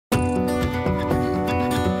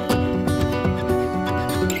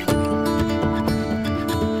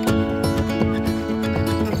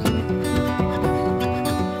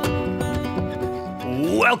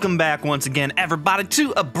Welcome back once again, everybody,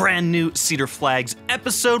 to a brand new Cedar Flags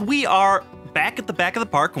episode. We are back at the back of the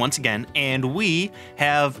park once again, and we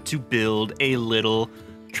have to build a little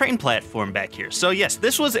train platform back here. So yes,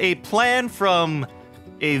 this was a plan from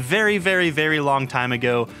a very long time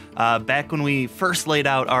ago, back when we first laid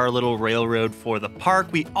out our little railroad for the park.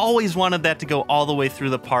 We always wanted that to go all the way through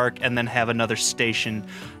the park and then have another station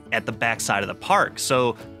at the backside of the park.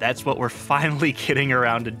 So that's what we're finally getting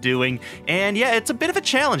around to doing. And yeah, it's a bit of a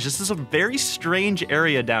challenge. This is a very strange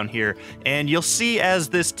area down here, and you'll see as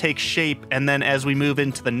this takes shape and then as we move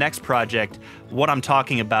into the next project what I'm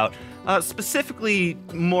talking about. Specifically,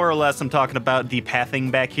 more or less, I'm talking about the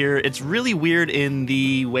pathing back here. It's really weird in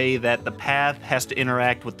the way that the path has to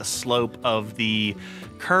interact with the slope of the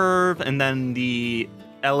curve and then the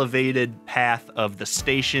elevated path of the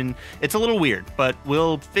station. It's a little weird, but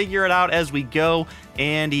we'll figure it out as we go.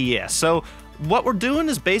 And yeah, so what we're doing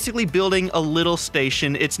is basically building a little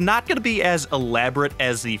station. It's not going to be as elaborate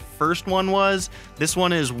as the first one was. This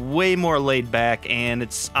one is way more laid back, and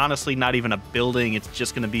it's honestly not even a building. It's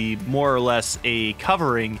just going to be more or less a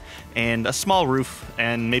covering and a small roof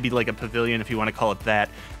and maybe like a pavilion if you want to call it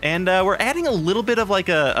that. And we're adding a little bit of like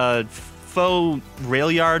a faux rail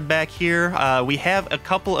yard back here. We have a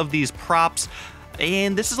couple of these props,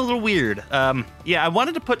 and this is a little weird. Yeah, I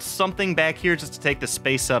wanted to put something back here just to take the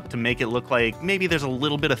space up to make it look like maybe there's a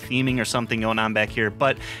little bit of theming or something going on back here.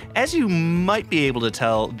 But as you might be able to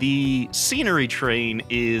tell, the scenery train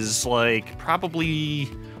is like probably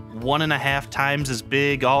 1.5 times as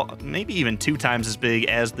big, maybe even 2 times as big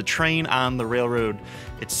as the train on the railroad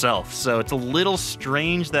itself. So it's a little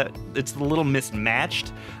strange that it's a little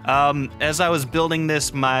mismatched. As I was building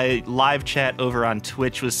this, my live chat over on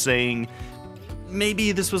Twitch was saying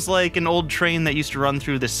maybe this was like an old train that used to run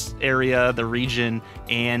through this area, the region,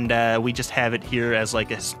 and we just have it here as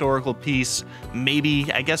like a historical piece.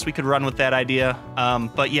 Maybe, I guess we could run with that idea.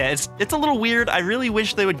 But yeah, it's a little weird. I really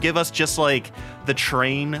wish they would give us just like the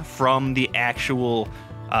train from the actual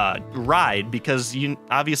ride, because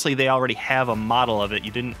obviously they already have a model of it.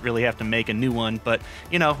 You didn't really have to make a new one, but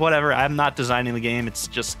you know, whatever. I'm not designing the game. It's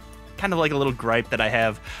just kind of like a little gripe that I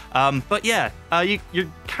have. But yeah, you're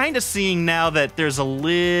kind of seeing now that there's a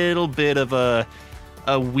little bit of a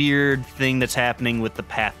weird thing that's happening with the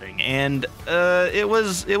pathing, and it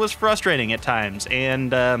was frustrating at times.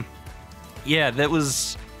 And yeah, it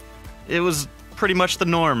was pretty much the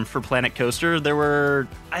norm for Planet Coaster.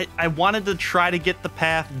 I wanted to try to get the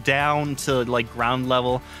path down to like ground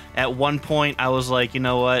level. At one point I was like, you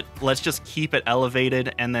know what, let's just keep it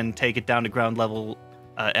elevated and then take it down to ground level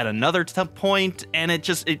at another point, and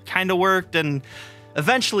it kind of worked. And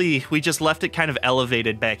eventually we just left it kind of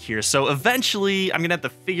elevated back here. So eventually I'm gonna have to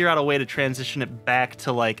figure out a way to transition it back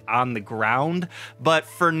to like on the ground. But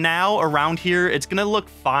for now, around here, it's gonna look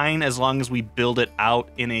fine as long as we build it out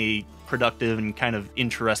in a productive and kind of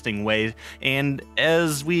interesting way. And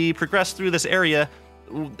as we progress through this area,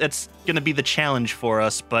 that's going to be the challenge for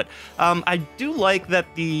us. But I do like that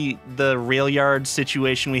the rail yard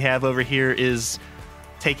situation we have over here is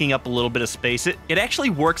taking up a little bit of space. It actually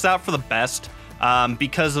works out for the best.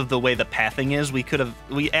 Because of the way the pathing is,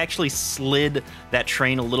 we actually slid that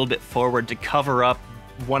train a little bit forward to cover up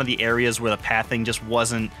one of the areas where the pathing just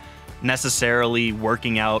wasn't necessarily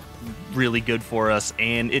working out really good for us,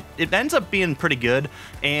 and it ends up being pretty good.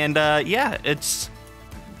 And yeah, it's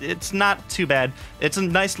not too bad. It's a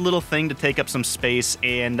nice little thing to take up some space,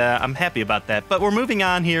 and I'm happy about that. But we're moving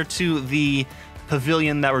on here to the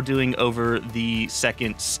pavilion that we're doing over the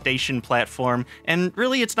second station platform, and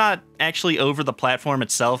really it's not actually over the platform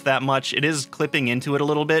itself that much. It is clipping into it a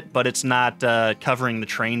little bit, but it's not covering the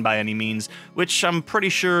train by any means, which I'm pretty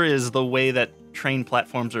sure is the way that train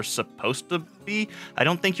platforms are supposed to be. I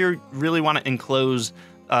don't think you really want to enclose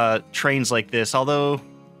trains like this, although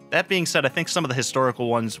that being said, I think some of the historical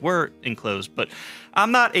ones were enclosed. But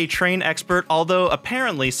I'm not a train expert, although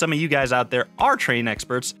apparently some of you guys out there are train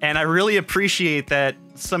experts, and I really appreciate that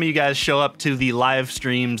some of you guys show up to the live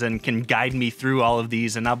streams and can guide me through all of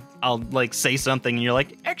these, and I'll like say something and you're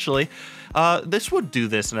like, actually, this would do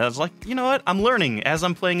this. And I was like, you know what? I'm learning as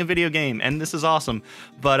I'm playing a video game, and this is awesome.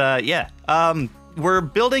 But yeah, we're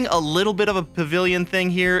building a little bit of a pavilion thing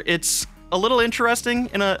here. It's a little interesting.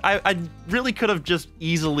 I really could have just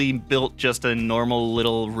easily built just a normal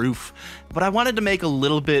little roof, but I wanted to make a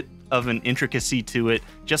little bit of an intricacy to it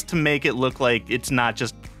just to make it look like it's not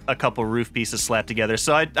just a couple roof pieces slapped together.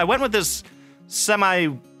 So I went with this semi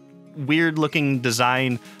weird looking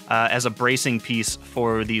design as a bracing piece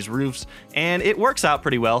for these roofs, and it works out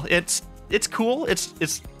pretty well. It's it's cool.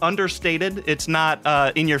 It's understated. It's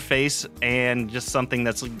not in your face and just something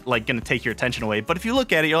that's like going to take your attention away. But if you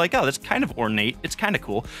look at it, you're like, oh, that's kind of ornate. It's kind of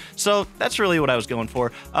cool. So that's really what I was going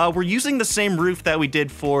for. We're using the same roof that we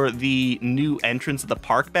did for the new entrance of the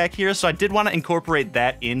park back here. So I did want to incorporate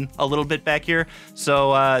that in a little bit back here.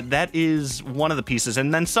 So that is one of the pieces.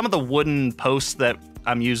 And then some of the wooden posts that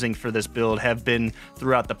I'm using for this build have been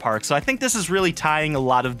throughout the park. So I think this is really tying a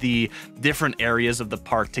lot of the different areas of the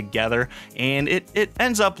park together, and it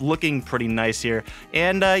ends up looking pretty nice here.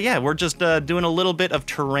 And yeah, we're just doing a little bit of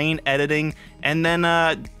terrain editing, and then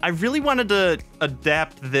I really wanted to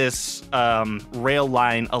adapt this rail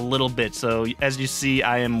line a little bit. So as you see,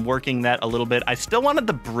 I am working that a little bit. I still wanted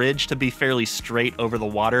the bridge to be fairly straight over the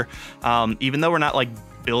water, even though we're not like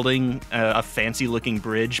building a fancy looking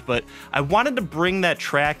bridge, but I wanted to bring that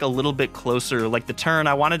track a little bit closer. Like the turn,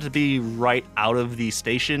 I wanted to be right out of the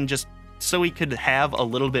station just so we could have a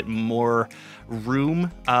little bit more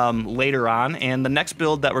room later on. And the next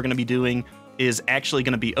build that we're going to be doing is actually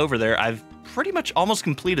going to be over there. I've pretty much almost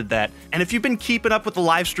completed that. And if you've been keeping up with the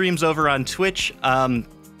live streams over on Twitch,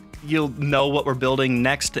 you'll know what we're building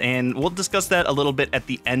next, and we'll discuss that a little bit at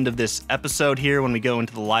the end of this episode here when we go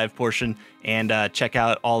into the live portion and check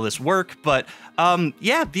out all this work. But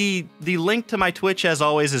yeah, the link to my Twitch, as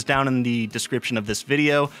always, is down in the description of this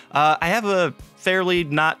video. I have a fairly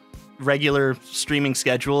not regular streaming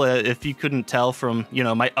schedule, if you couldn't tell from, you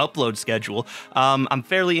know, my upload schedule. I'm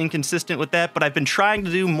fairly inconsistent with that, but I've been trying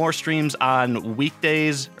to do more streams on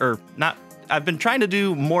weekdays, or not. I've been trying to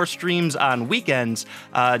do more streams on weekends.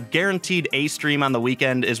 Guaranteed a stream on the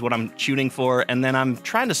weekend is what I'm shooting for, and then I'm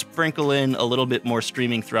trying to sprinkle in a little bit more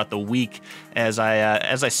streaming throughout the week as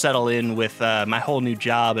I settle in with my whole new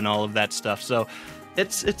job and all of that stuff. So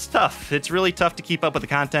it's tough. It's really tough to keep up with the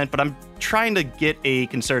content, but I'm trying to get a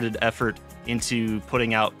concerted effort into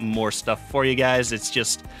putting out more stuff for you guys. It's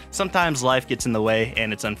just sometimes life gets in the way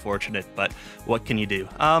and it's unfortunate, but what can you do?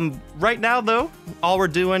 Right now though, all we're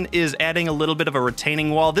doing is adding a little bit of a retaining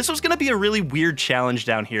wall. This was going to be a really weird challenge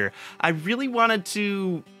down here. I really wanted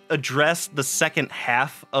to address the second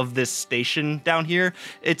half of this station down here.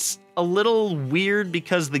 It's a little weird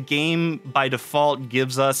because the game by default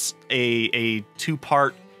gives us a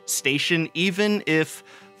two-part station, even if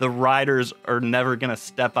the riders are never going to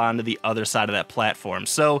step onto the other side of that platform.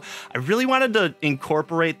 So I really wanted to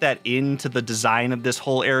incorporate that into the design of this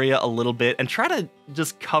whole area a little bit and try to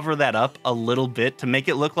just cover that up a little bit to make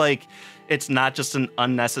it look like it's not just an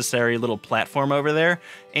unnecessary little platform over there.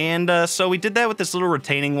 And so we did that with this little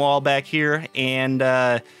retaining wall back here. And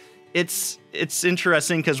it's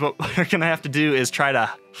interesting because what we're going to have to do is try to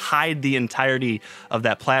hide the entirety of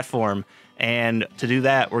that platform. And to do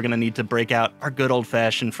that, we're going to need to break out our good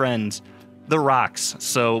old-fashioned friends, the rocks.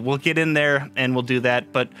 So we'll get in there and we'll do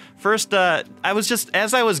that. But first, as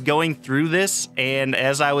I was going through this and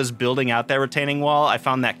as I was building out that retaining wall, I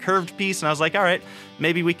found that curved piece and I was like, all right,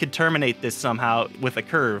 maybe we could terminate this somehow with a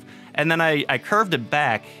curve. And then I curved it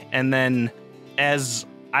back. And then as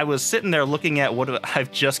I was sitting there looking at what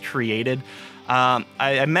I've just created,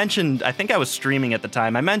 I mentioned, I think I was streaming at the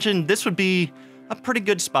time, I mentioned this would be a pretty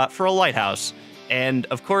good spot for a lighthouse. And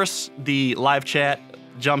of course, the live chat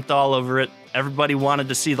jumped all over it. Everybody wanted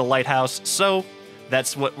to see the lighthouse. So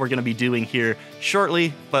that's what we're going to be doing here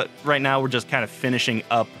shortly. But right now, we're just kind of finishing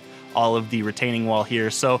up all of the retaining wall here.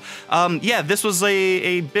 So yeah, this was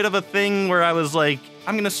a bit of a thing where I was like,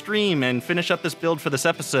 I'm going to stream and finish up this build for this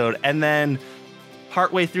episode. And then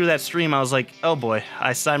partway through that stream, I was like, oh boy,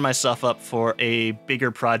 I signed myself up for a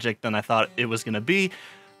bigger project than I thought it was going to be.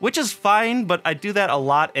 Which is fine, but I do that a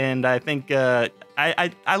lot, and I think I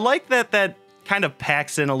like that kind of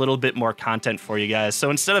packs in a little bit more content for you guys. So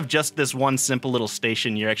instead of just this one simple little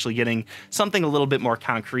station, you're actually getting something a little bit more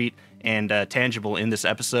concrete and tangible in this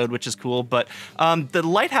episode, which is cool. But the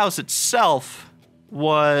lighthouse itself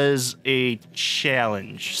was a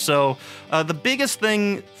challenge. So the biggest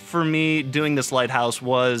thing for me doing this lighthouse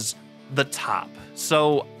was the top.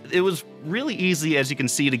 So it was really easy, as you can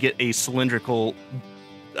see, to get a cylindrical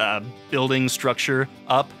building structure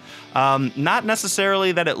up. Not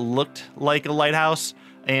necessarily that it looked like a lighthouse,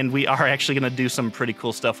 and we are actually going to do some pretty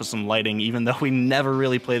cool stuff with some lighting, even though we never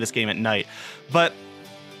really play this game at night. But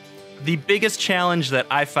the biggest challenge that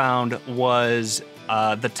I found was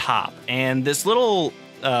the top, and this little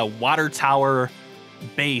water tower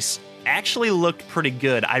base actually looked pretty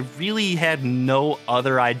good. I really had no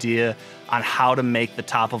other idea on how to make the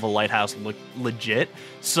top of a lighthouse look legit,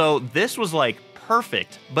 so this was like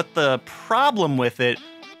perfect. But the problem with it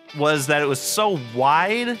was that it was so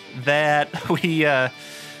wide that we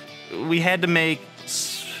had to make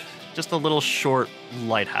just a little short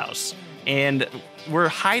lighthouse. And we're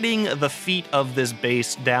hiding the feet of this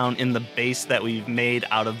base down in the base that we've made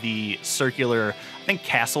out of the circular, I think,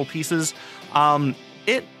 castle pieces.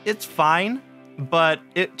 It's fine, but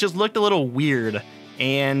it just looked a little weird,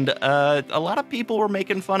 and a lot of people were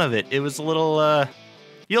making fun of it. It was a little,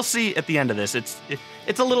 you'll see at the end of this, it's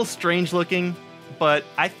a little strange looking, but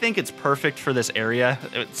I think it's perfect for this area.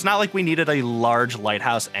 It's not like we needed a large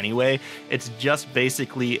lighthouse anyway. It's just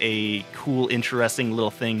basically a cool, interesting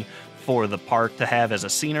little thing for the park to have as a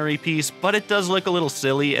scenery piece, but it does look a little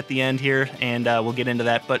silly at the end here, and we'll get into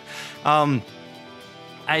that. But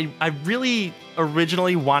I really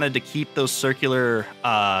originally wanted to keep those circular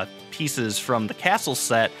pieces from the castle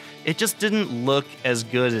set. It just didn't look as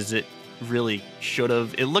good as it really should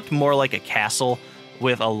have. It looked more like a castle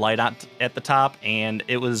with a light at the top, and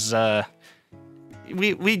it was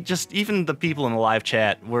we just, even the people in the live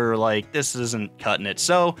chat were like, this isn't cutting it.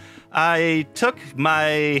 So I took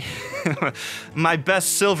my my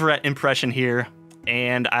best Silverette impression here,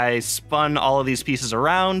 and I spun all of these pieces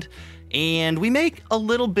around, and we make a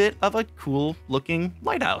little bit of a cool looking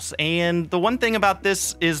lighthouse. And the one thing about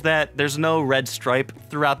this is that there's no red stripe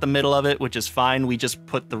throughout the middle of it, which is fine. We just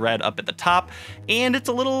put the red up at the top, and it's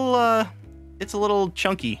a little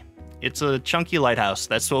chunky. It's a chunky lighthouse.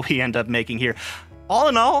 That's what we end up making here. All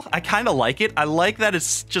in all, I kind of like it. I like that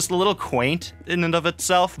it's just a little quaint in and of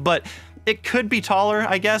itself, but it could be taller,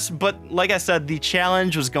 I guess. But like I said, the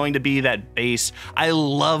challenge was going to be that base. I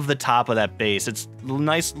love the top of that base. It's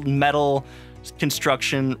nice metal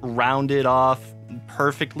construction, rounded off,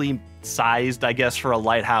 perfectly sized, I guess, for a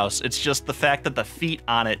lighthouse. It's just the fact that the feet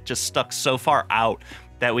on it just stuck so far out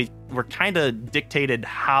that we were kind of dictated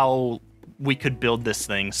how we could build this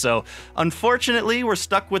thing. So unfortunately, we're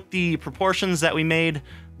stuck with the proportions that we made,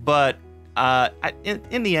 but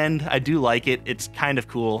in the end, I do like it. It's kind of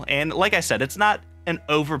cool. And like I said, it's not an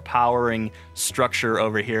overpowering structure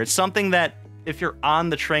over here. It's something that if you're on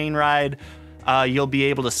the train ride, you'll be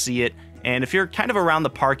able to see it. And if you're kind of around the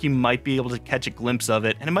park, you might be able to catch a glimpse of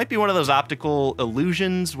it. And it might be one of those optical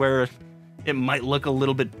illusions where it might look a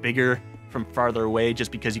little bit bigger from farther away just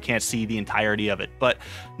because you can't see the entirety of it. But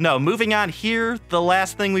no, moving on here, the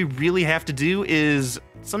last thing we really have to do is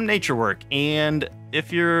some nature work. And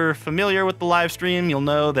if you're familiar with the live stream, you'll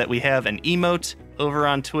know that we have an emote over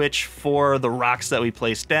on Twitch for the rocks that we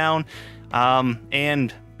placed down.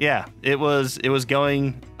 And yeah, it was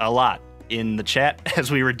going a lot in the chat as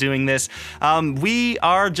we were doing this. We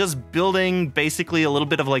are just building basically a little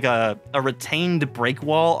bit of like a retained break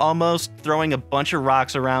wall almost, throwing a bunch of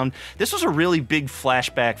rocks around. This was a really big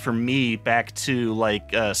flashback for me back to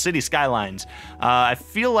like City Skylines. I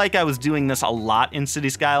feel like I was doing this a lot in City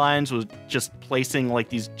Skylines, was just placing like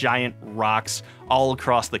these giant rocks all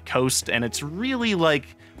across the coast, and it's really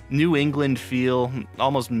like New England feel,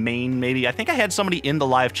 almost Maine maybe. I think I had somebody in the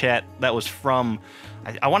live chat that was from,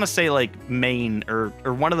 I want to say like Maine or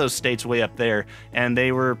one of those states way up there, and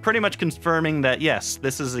they were pretty much confirming that yes,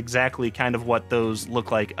 this is exactly kind of what those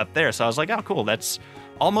look like up there. So I was like, oh cool, that's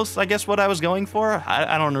almost, I guess, what I was going for.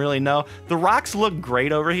 I don't really know. The rocks look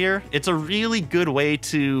great over here. It's a really good way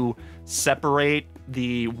to separate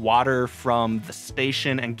the water from the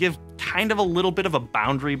station and give kind of a little bit of a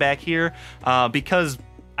boundary back here, because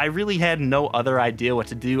I really had no other idea what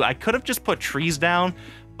to do. I could have just put trees down,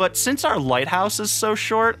 but since our lighthouse is so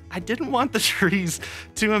short, I didn't want the trees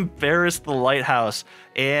to embarrass the lighthouse.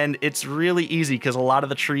 And it's really easy because a lot of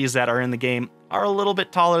the trees that are in the game are a little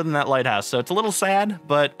bit taller than that lighthouse. So it's a little sad,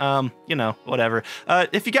 but you know, whatever.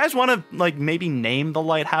 If you guys want to like maybe name the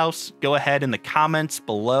lighthouse, go ahead in the comments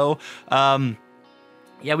below.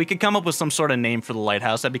 Yeah, we could come up with some sort of name for the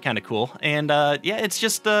lighthouse. That'd be kind of cool. And yeah, it's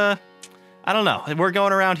just I don't know. We're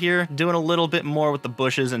going around here doing a little bit more with the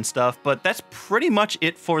bushes and stuff, but that's pretty much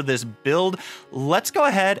it for this build. Let's go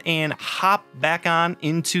ahead and hop back on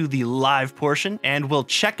into the live portion, and we'll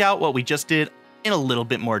check out what we just did in a little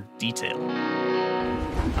bit more detail.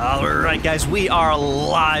 All right, guys, we are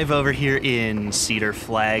live over here in Cedar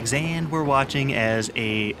Flags, and we're watching as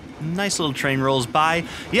a nice little train rolls by.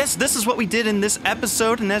 Yes, this is what we did in this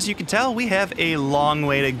episode, and as you can tell, we have a long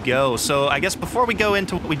way to go. So I guess before we go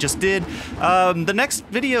into what we just did, the next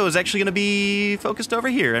video is actually going to be focused over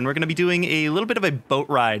here, and we're going to be doing a little bit of a boat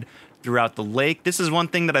ride throughout the lake. This is one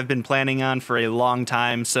thing that I've been planning on for a long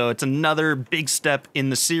time, so it's another big step in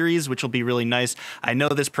the series, which will be really nice. I know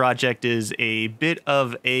this project is a bit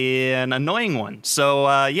of an annoying one,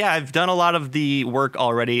 so yeah, I've done a lot of the work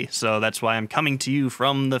already, so that's why I'm coming to you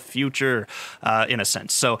from the future, in a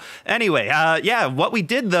sense. So anyway, yeah, what we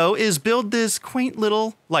did though is build this quaint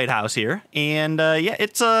little lighthouse here, and yeah,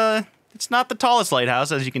 it's it's not the tallest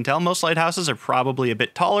lighthouse, as you can tell. Most lighthouses are probably a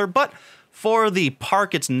bit taller, but for the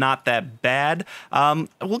park, it's not that bad.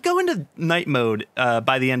 We'll go into night mode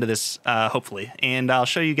by the end of this, hopefully, and I'll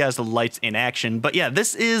show you guys the lights in action. But yeah,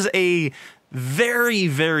 this is a very,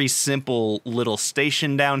 very simple little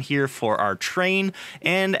station down here for our train.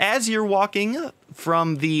 And as you're walking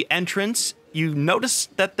from the entrance, you notice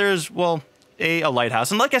that there's, well, a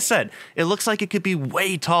lighthouse. And like I said, it looks like it could be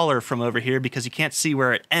way taller from over here because you can't see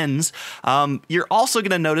where it ends. You're also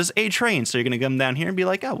going to notice a train. So you're going to come down here and be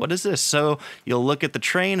like, oh, what is this? So you'll look at the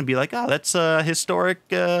train and be like, oh, that's a historic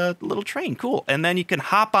little train. Cool. And then you can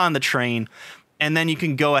hop on the train and then you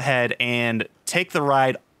can go ahead and take the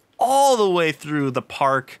ride all the way through the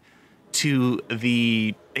park to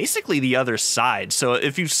basically the other side. So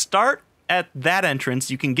if you start at that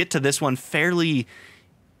entrance, you can get to this one fairly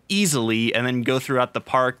easily and then go throughout the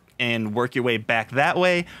park and work your way back that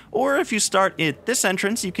way. Or if you start at this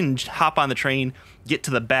entrance, you can hop on the train, get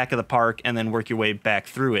to the back of the park, and then work your way back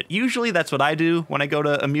through it. Usually that's what I do when I go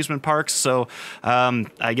to amusement parks, so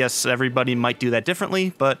I guess everybody might do that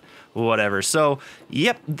differently, but whatever. So,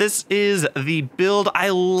 yep, this is the build. I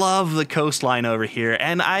love the coastline over here,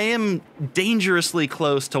 and I am dangerously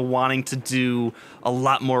close to wanting to do a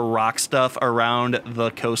lot more rock stuff around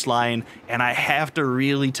the coastline, and I have to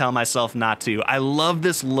really tell myself not to. I love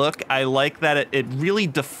this look. I like that it really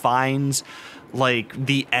defines like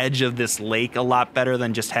the edge of this lake a lot better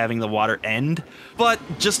than just having the water end. But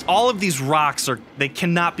just all of these rocks they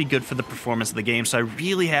cannot be good for the performance of the game, so I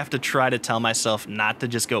really have to try to tell myself not to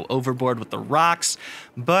just go overboard with the rocks.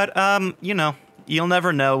 But you know, you'll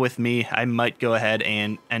never know with me. I might go ahead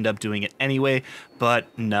and end up doing it anyway, but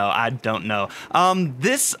no, I don't know.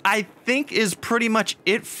 This, I think, is pretty much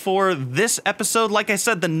it for this episode. Like I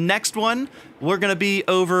said, the next one, we're gonna be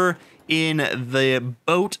over in the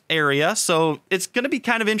boat area, so it's going to be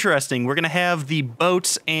kind of interesting. We're going to have the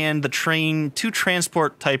boats and the train, two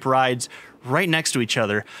transport type rides right next to each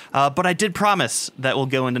other, but I did promise that we'll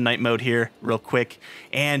go into night mode here real quick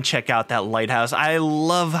and check out that lighthouse. I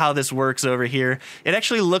love how this works over here. It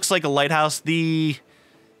actually looks like a lighthouse.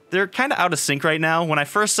 They're kind of out of sync right now. When I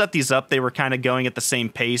first set these up, they were kind of going at the same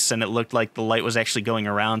pace, and it looked like the light was actually going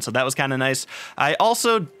around, so that was kind of nice. I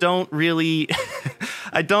also don't really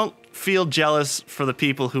I don't feel jealous for the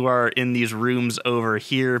people who are in these rooms over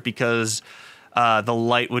here because the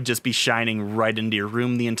light would just be shining right into your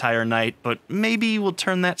room the entire night, but maybe we'll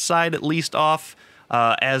turn that side at least off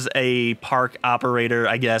as a park operator,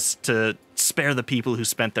 I guess, to spare the people who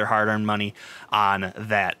spent their hard-earned money on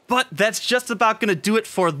that. But that's just about gonna do it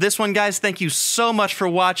for this one, guys. Thank you so much for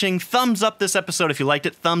watching. Thumbs up this episode if you liked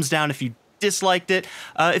it. Thumbs down if you disliked it.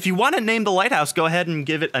 If you want to name the lighthouse, go ahead and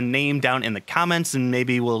give it a name down in the comments, and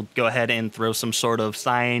maybe we'll go ahead and throw some sort of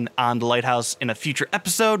sign on the lighthouse in a future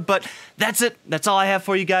episode. But that's it. That's all I have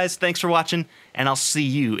for you guys. Thanks for watching, and I'll see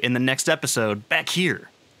you in the next episode back here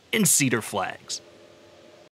in Cedar Flags.